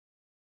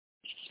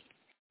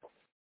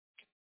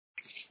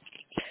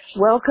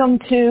Welcome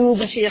to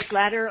Mashiach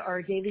Ladder,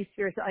 our daily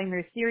spiritual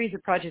Aimer series, a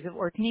project of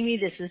Orknimi.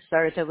 This is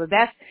Sarah Tova.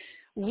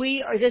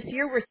 This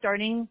year we're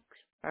starting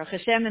our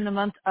Hashem in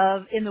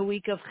the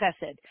week of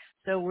Chesed.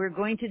 So we're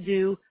going to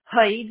do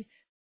Haid,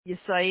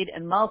 Yesod,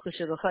 and Malchus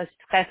of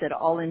Chesed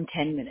all in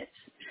 10 minutes.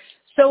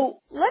 So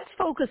let's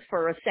focus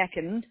for a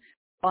second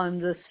on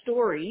the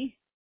story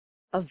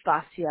of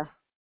Basia,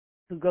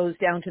 who goes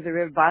down to the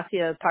river.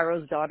 Basia,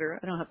 Paro's daughter.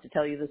 I don't have to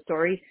tell you the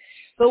story,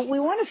 but we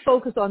want to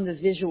focus on the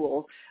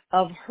visual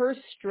of her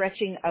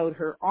stretching out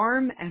her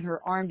arm, and her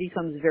arm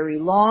becomes very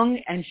long,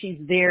 and she's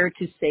there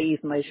to save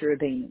Moshe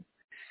Rabbeinu.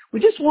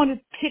 We just want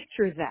to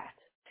picture that,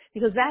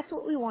 because that's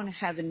what we want to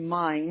have in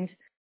mind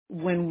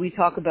when we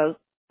talk about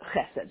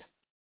Chesed.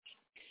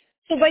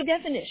 So by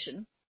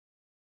definition,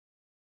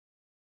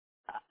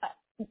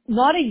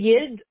 not a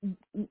Yid,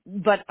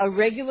 but a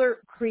regular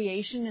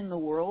creation in the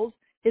world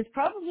is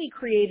probably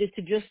created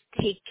to just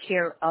take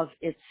care of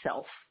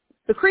itself.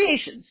 The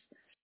creations.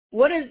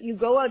 You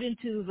go out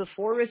into the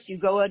forest, you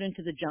go out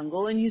into the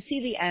jungle, and you see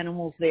the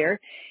animals there,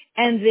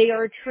 and they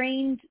are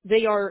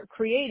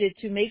created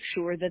to make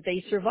sure that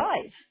they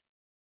survive.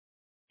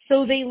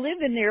 So they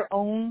live in their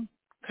own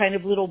kind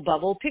of little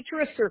bubble. Picture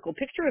a circle.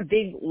 Picture a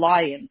big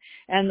lion,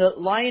 and the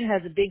lion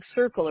has a big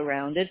circle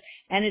around it,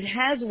 and it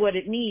has what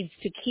it needs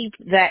to keep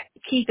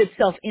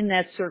itself in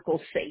that circle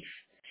safe.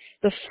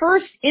 The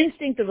first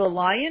instinct of a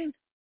lion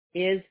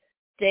is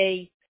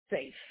stay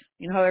safe.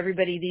 You know how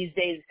everybody these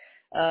days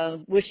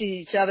wishes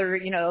each other,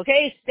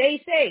 okay,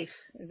 stay safe.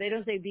 They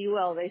don't say be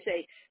well, they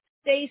say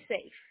stay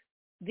safe.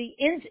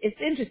 It's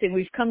interesting,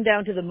 we've come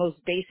down to the most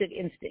basic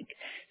instinct.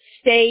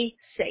 Stay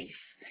safe.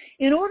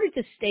 In order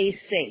to stay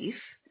safe,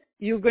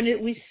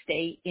 we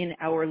stay in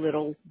our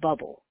little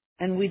bubble,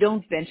 and we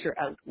don't venture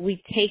out.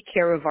 We take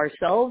care of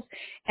ourselves,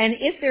 and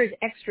if there's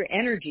extra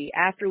energy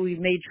after we've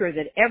made sure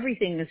that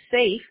everything is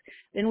safe,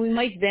 then we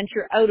might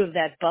venture out of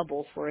that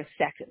bubble for a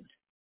second.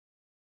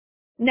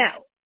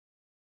 Now,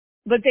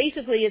 but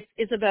basically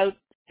it's about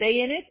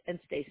stay in it and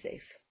stay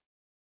safe.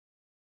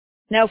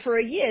 Now for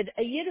a Yid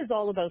is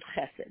all about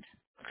Chesed.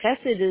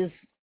 Chesed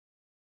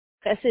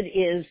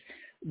is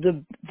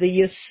the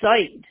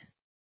Yesod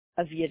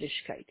of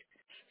Yiddishkeit.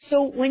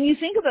 So when you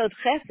think about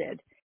Chesed,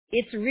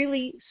 it's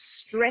really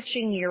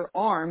stretching your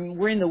arm.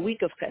 We're in the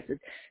week of Chesed.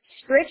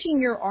 Stretching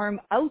your arm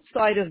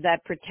outside of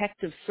that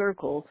protective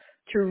circle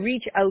to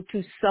reach out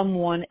to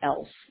someone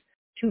else,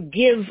 to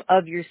give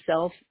of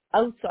yourself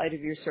outside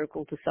of your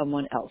circle to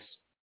someone else.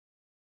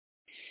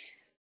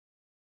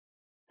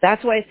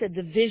 That's why I said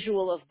the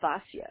visual of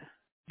Basia.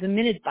 The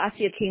minute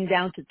Basia came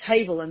down to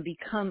Taival and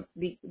become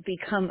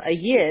a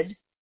Yid,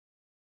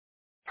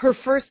 her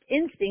first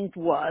instinct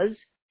was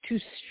to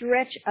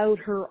stretch out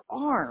her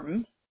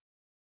arm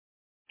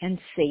and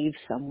save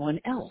someone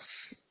else.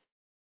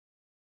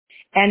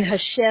 And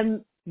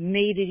Hashem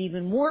made it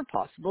even more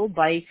possible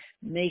by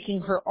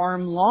making her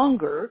arm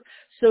longer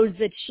so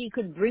that she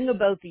could bring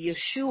about the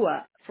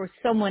Yeshua for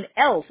someone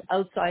else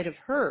outside of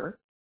her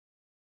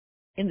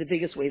in the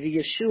biggest way, the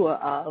Yeshua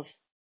of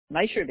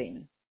Moshe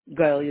Rabbeinu,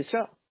 Goel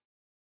Yisrael.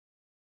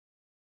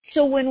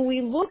 So when we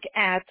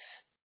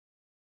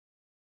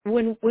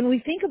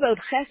think about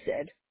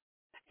Chesed,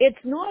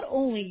 it's not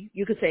only,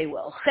 you could say,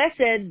 well,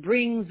 Chesed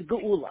brings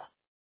Geula.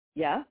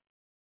 Yeah?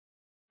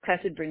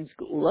 Chesed brings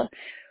Geula.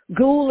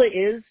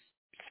 Geula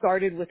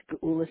started with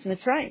Geulas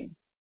Mitzrayim.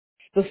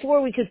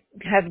 Before we could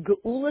have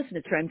Geulas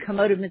Mitzrayim come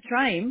out of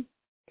Mitzrayim,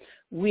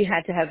 we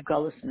had to have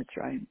Galus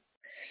Mitzrayim.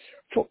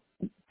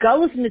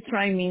 Galus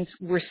Mitzrayim means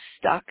we're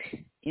stuck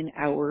in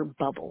our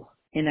bubble,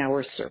 in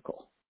our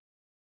circle.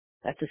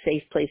 That's a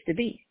safe place to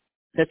be.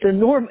 That's a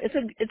norm.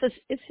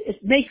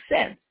 It makes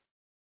sense.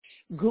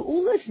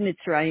 Geulas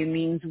Mitzrayim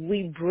means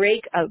we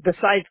break out,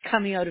 besides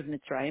coming out of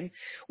Mitzrayim,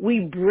 we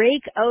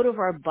break out of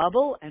our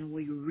bubble and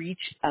we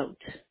reach out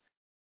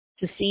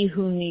to see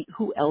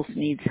who else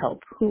needs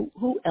help,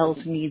 who else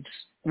needs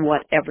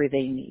whatever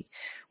they need.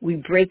 We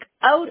break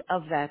out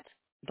of that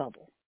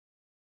bubble.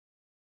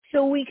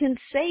 So we can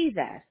say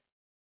that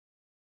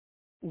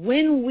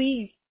when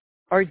we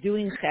are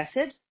doing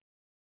Chesed,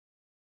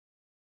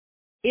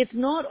 it's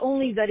not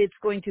only that it's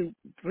going to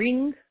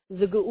bring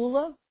the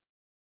Geula,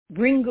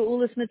 bring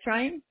Geulas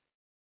Mitzrayim,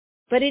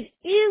 but it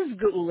is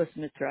Geulas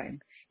Mitzrayim.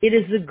 It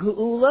is the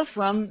Geula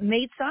from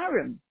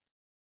Meitzarim,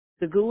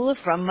 the Geula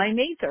from my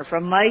Meitzar,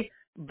 from my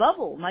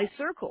bubble, my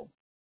circle.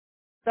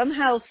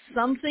 Somehow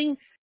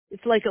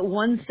it's like a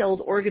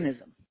one-celled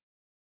organism.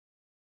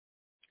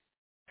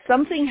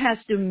 Something has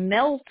to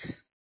melt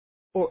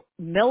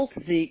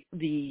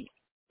the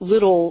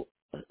little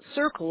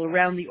circle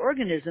around the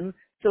organism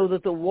so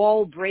that the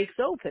wall breaks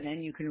open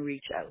and you can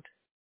reach out.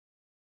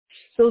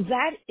 So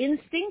that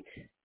instinct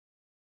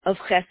of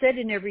Chesed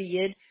in every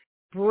Yid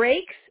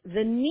breaks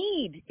the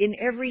need in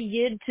every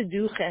Yid to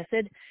do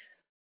Chesed,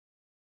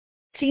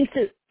 seems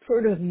to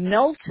sort of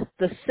melt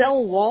the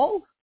cell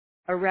wall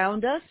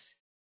around us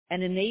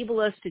and enable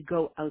us to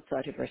go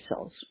outside of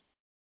ourselves.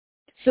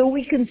 So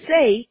we can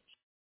say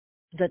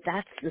that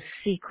that's the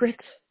secret,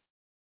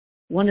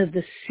 one of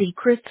the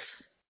secrets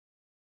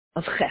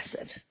of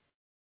Chesed.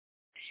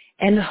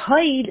 And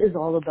Haid is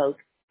all about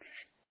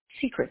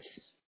secrets.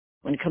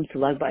 When it comes to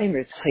Lag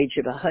BaOmer, it's Haid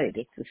Sheba Haid.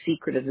 It's the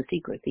secret of the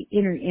secret, the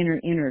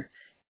inner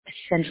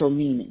essential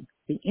meaning,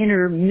 the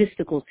inner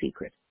mystical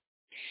secret.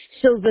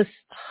 So the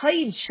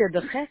Haid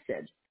Sheba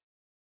Chesed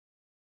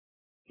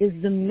is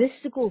the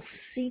mystical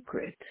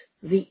secret,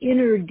 the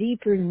inner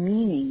deeper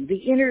meaning,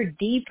 the inner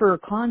deeper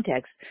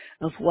context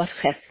of what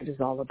Chesed is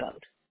all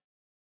about.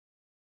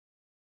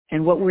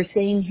 And what we're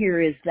saying here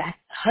is that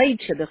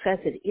Haid Sheba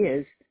Chesed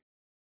is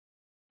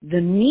the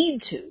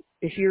need to,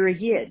 if you're a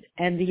Yid,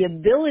 and the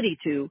ability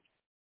to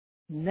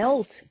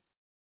melt,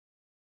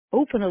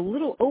 open a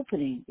little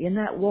opening in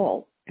that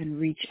wall and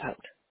reach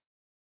out.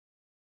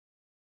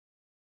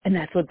 And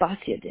that's what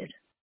Basya did.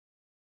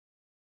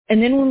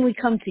 And then when we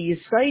come to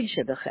Yesod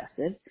Sheba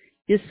Chesed,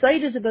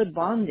 Yesod is about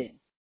bonding.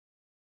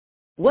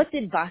 What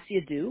did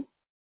Basya do?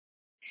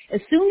 As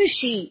soon as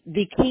she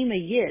became a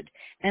Yid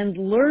and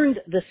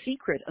learned the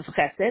secret of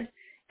Chesed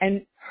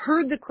and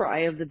heard the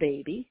cry of the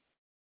baby,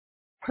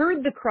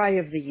 heard the cry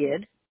of the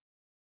Yid,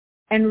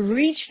 and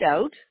reached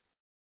out,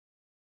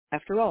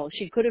 after all,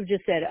 she could have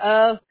just said,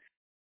 oh,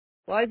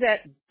 why is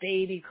that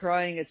baby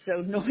crying? It's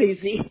so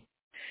noisy.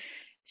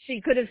 She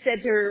could have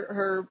said to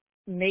her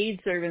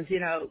maidservants,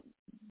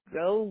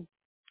 go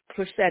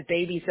push that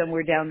baby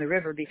somewhere down the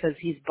river because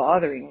he's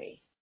bothering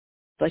me.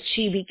 But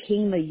she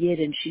became a Yid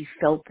and she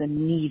felt the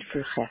need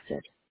for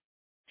Chesed.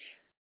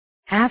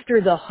 After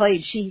the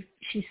Haid, she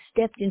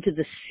stepped into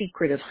the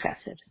secret of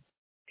Chesed.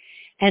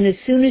 And as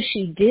soon as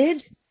she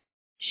did,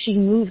 she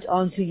moved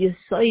on to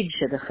Yesod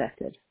Sheba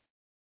Chesed.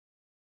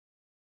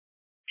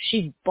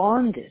 She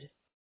bonded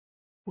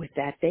with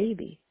that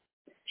baby.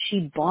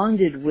 She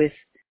bonded with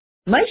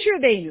Moshe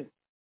Rabbeinu.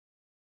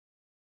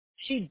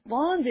 She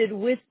bonded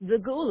with the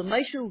Geula,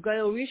 Moshe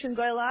Gael Rishon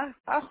Gael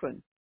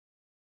Achron.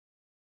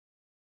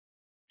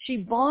 She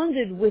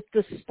bonded with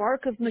the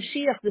spark of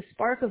Mashiach, the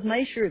spark of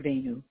Moshe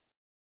Rabbeinu.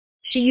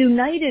 She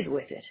united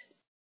with it.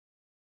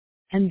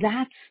 And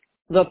that's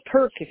the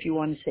perk, if you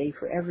want to say,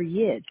 for every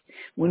Yid.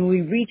 When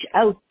we reach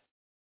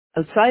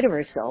outside of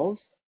ourselves,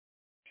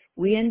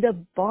 we end up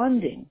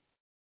bonding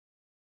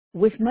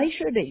with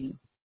Moshe Rabbeinu,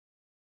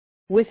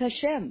 with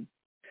Hashem,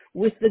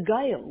 with the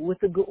Gael, with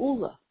the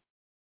Geula,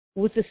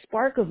 with the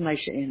spark of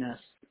Moshe in us.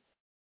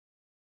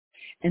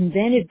 And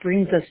then it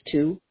brings us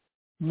to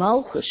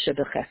Malchus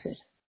Sheba Chesed.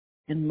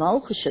 And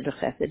Malchus Sheba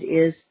Chesed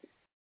is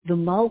the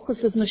Malchus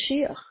of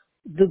Mashiach,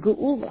 the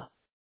Geula.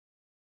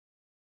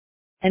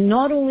 And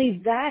not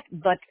only that,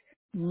 but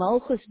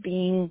Malchus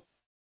being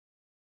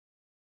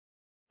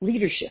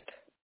leadership,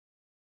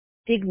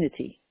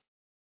 dignity.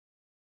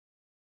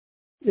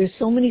 There's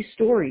so many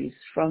stories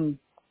from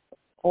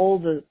all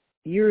the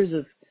years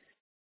of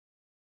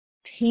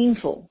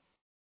painful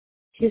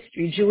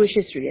history, Jewish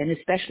history, and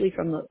especially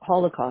from the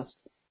Holocaust,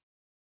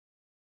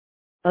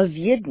 of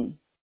Yidden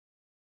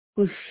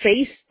who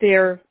faced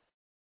their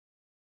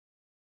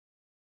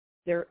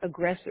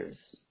aggressors,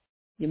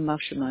 Yimach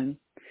Shemayim,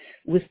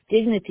 with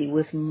dignity,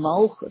 with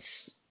Malchus.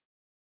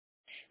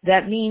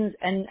 That means,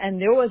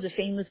 and there was a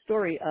famous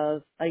story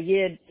of a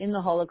Yid in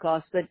the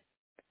Holocaust that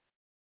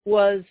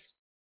was,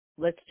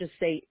 let's just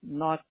say,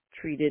 not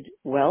treated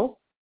well,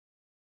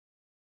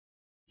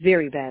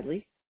 very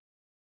badly,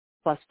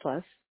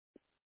 plus.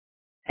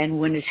 And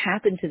when it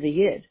happened to the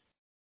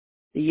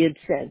Yid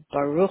said,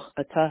 Baruch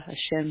atah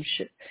Hashem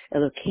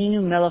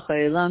Elokeinu melech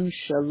ha'olam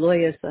shelo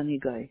yasani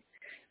gai.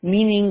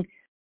 Meaning,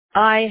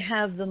 I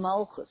have the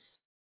Malchus.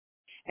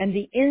 And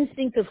the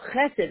instinct of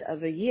chesed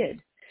of a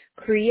Yid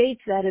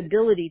creates that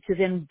ability to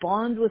then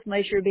bond with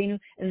Moshe Rabbeinu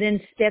and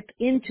then step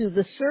into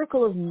the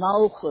circle of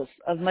Malchus,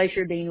 of Moshe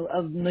Rabbeinu,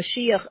 of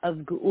Mashiach, of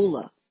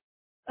Geula,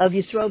 of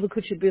Yisrael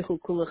B'Kudsha B'Chul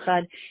Kul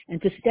Echad,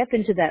 and to step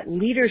into that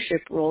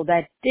leadership role,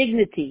 that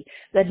dignity,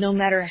 that no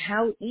matter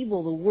how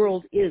evil the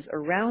world is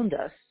around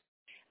us,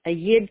 a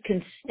Yid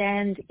can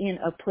stand in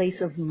a place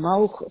of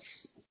Malchus.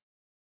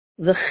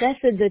 The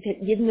chesed that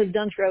Yidden have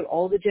done throughout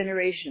all the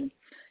generations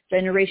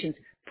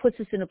puts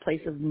us in a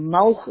place of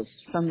Malchus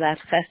from that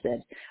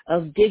chesed,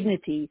 of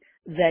dignity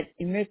that,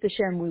 Emir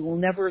Hashem, we will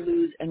never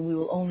lose, and we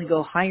will only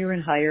go higher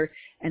and higher,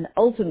 and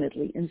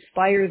ultimately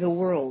inspire the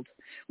world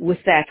with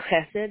that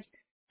chesed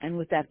and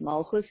with that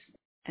Malchus.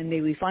 And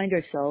may we find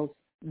ourselves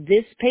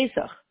this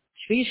Pesach,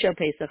 Shvi Shel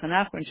Pesach and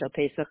Achron Shel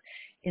Pesach,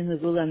 in the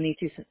Geula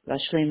Amitis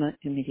Vashlema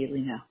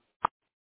immediately now.